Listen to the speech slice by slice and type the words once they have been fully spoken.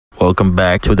welcome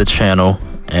back to the channel.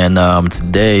 And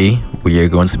today we are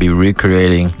going to be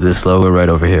recreating this logo right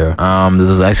over here. This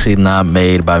is actually not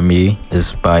made by me.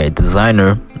 It's by a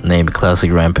designer named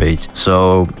Classic Rampage.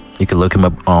 So you can look him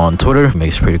up on Twitter. He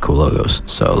makes pretty cool logos.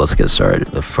 So let's get started.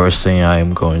 The first thing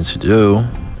I'm going to do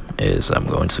is I'm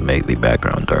going to make the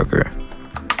background darker,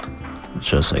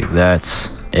 just like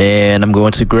that. And I'm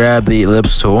going to grab the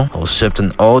ellipse tool. I'll shift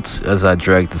and alt as I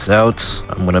drag this out.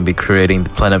 I'm going to be creating the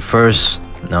planet first.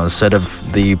 Now, instead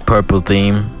of the purple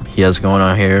theme he has going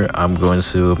on here, I'm going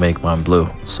to make mine blue.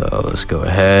 So let's go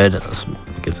ahead. Let's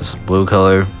give this a blue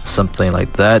color. Something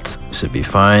like that should be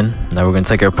fine. Now we're going to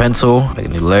take our pencil, make a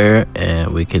new layer,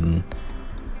 and we can,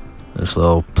 this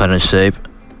little planet shape,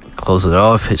 close it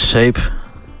off, hit shape.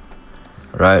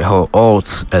 Right, hold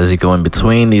alt as you go in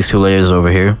between these two layers over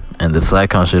here, and this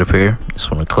icon should appear.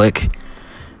 Just want to click,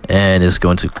 and it's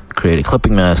going to create a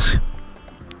clipping mask,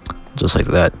 just like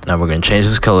that. Now we're going to change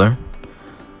this color,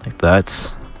 like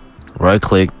that. Right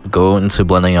click, go into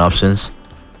blending options,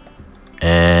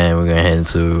 and we're going to head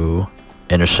into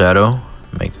inner shadow.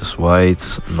 Make this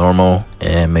white, normal,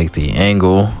 and make the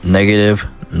angle negative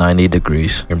 90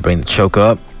 degrees. We're going to bring the choke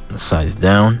up, the size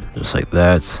down, just like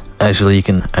that. Actually you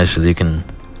can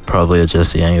probably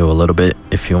adjust the angle a little bit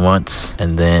if you want.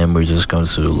 And then we're just going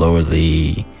to lower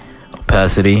the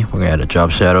opacity. We're gonna add a drop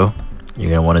shadow. You're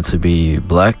gonna want it to be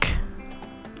black,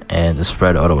 and the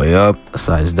spread all the way up, the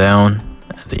size down.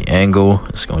 The angle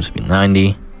is going to be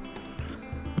 90.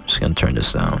 I'm just gonna turn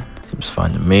this down. Seems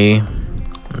fine to me.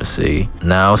 Let me see.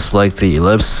 Now select the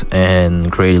ellipse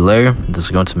and create a layer. This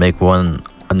is going to make one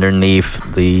underneath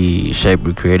the shape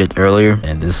we created earlier,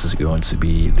 and this is going to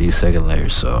be the second layer.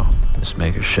 So just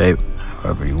make your shape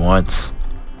however you want,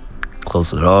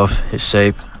 close it off, hit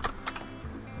shape.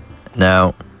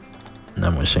 Now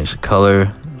I'm going to change the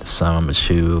color. This time I'm going to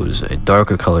choose a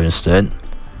darker color instead.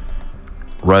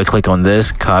 Right click on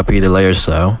this, copy the layer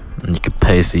style, and you can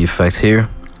paste the effect here.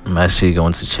 I'm actually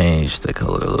going to change the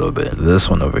color a little bit. This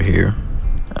one over here,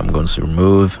 I'm going to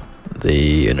remove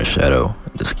the inner shadow,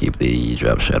 just keep the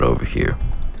drop shadow over here,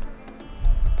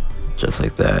 just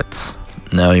like that.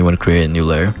 Now you want to create a new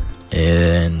layer,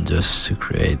 and just to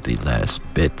create the last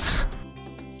bit,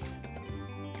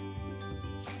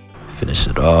 finish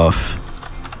it off.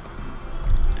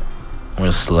 I'm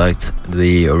going to select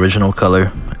the original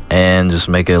color and just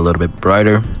make it a little bit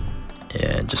brighter,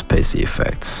 and just paste the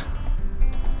effects.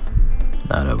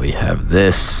 Now that we have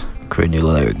this, create a new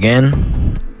layer again.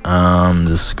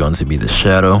 This is going to be the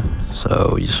shadow,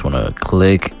 so you just want to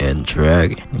click and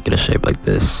drag and get a shape like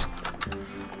this.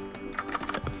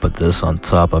 Put this on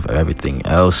top of everything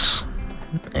else,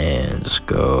 and just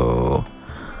go,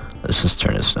 let's just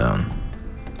turn this down.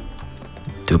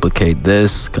 Duplicate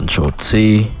this, Control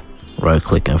T, right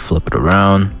click and flip it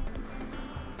around.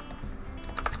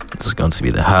 This is going to be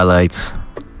the highlights,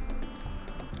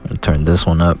 and turn this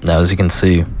one up. Now as you can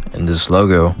see in this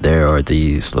logo, there are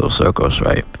these little circles,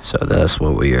 right? So that's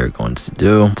what we are going to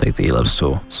do. Take the ellipse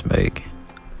tool, just make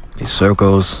these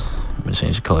circles. I'm gonna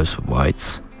change the colors to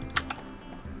whites,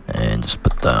 and just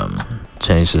put them,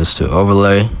 change this to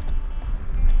overlay,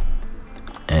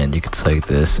 and you can take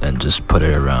this and just put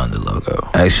it around the logo.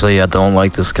 Actually, I don't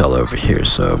like this color over here,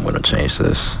 so I'm gonna change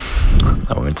this.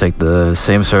 Now we're gonna take the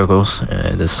same circles,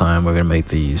 and this time we're gonna make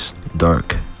these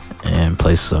dark and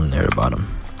place them near the bottom.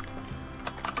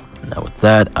 Now with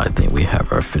that, I think we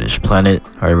have our finished planet.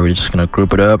 Alright, we're just gonna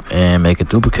group it up and make a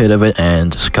duplicate of it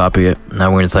and just copy it.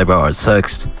 Now we're gonna type out our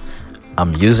text.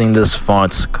 I'm using this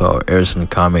font called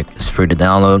Comet. It's free to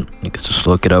download. You can just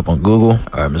look it up on Google.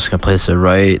 Alright, I'm just gonna place it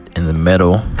right in the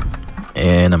middle,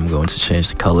 and I'm going to change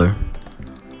the color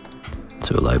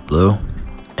to a light blue.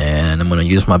 And I'm gonna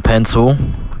use my pen tool,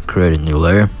 create a new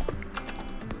layer.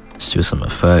 Let's do some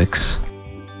effects.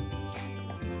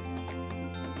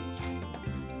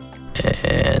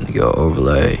 And go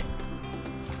overlay.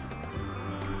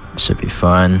 Should be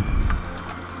fine.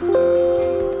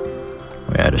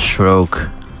 We add a stroke,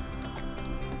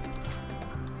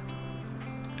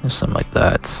 and something like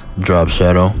that. Drop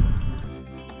shadow,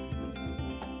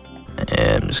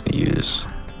 and I'm just gonna use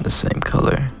the same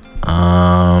color.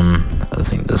 I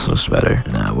think this looks better.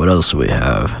 Now what else do we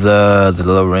have? The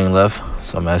little ring left,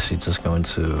 so I'm actually just going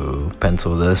to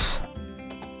pencil this.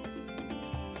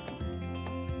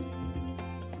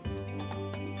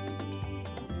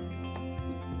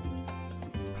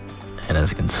 And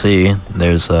as you can see,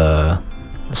 there's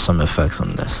some effects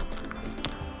on this.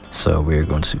 So we're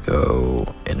going to go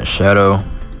inner shadow,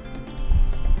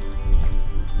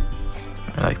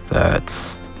 like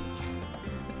that,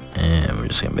 and we're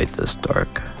just gonna make this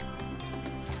dark.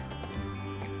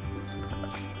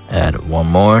 add one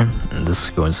more, and this is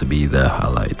going to be the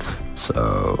highlights.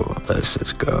 So let's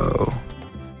just go.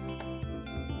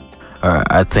 Alright,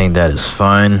 I think that is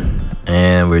fine,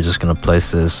 and we're just gonna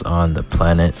place this on the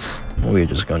planets. We're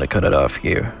just gonna cut it off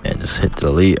here and just hit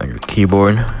delete on your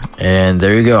keyboard, and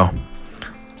there you go.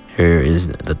 Here is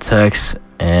the text,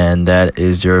 and that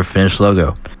is your finished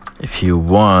logo. If you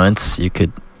want, you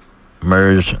could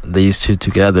merge these two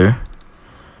together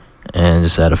and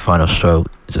just add a final stroke,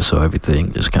 just so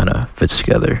everything just kind of fits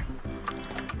together.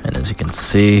 And as you can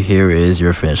see, here is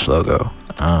your finished logo.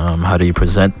 How do you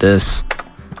present this?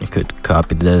 You could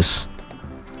copy this,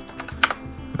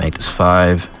 make this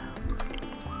 5,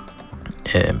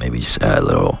 and maybe just add a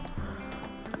little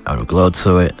outer glow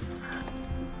to it.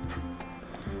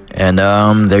 And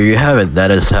there you have it.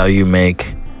 That is how you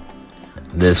make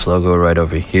this logo right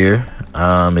over here.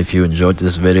 If you enjoyed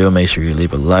this video, make sure you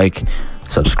leave a like,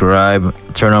 subscribe,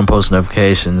 turn on post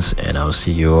notifications, and I'll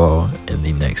see you all in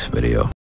the next video.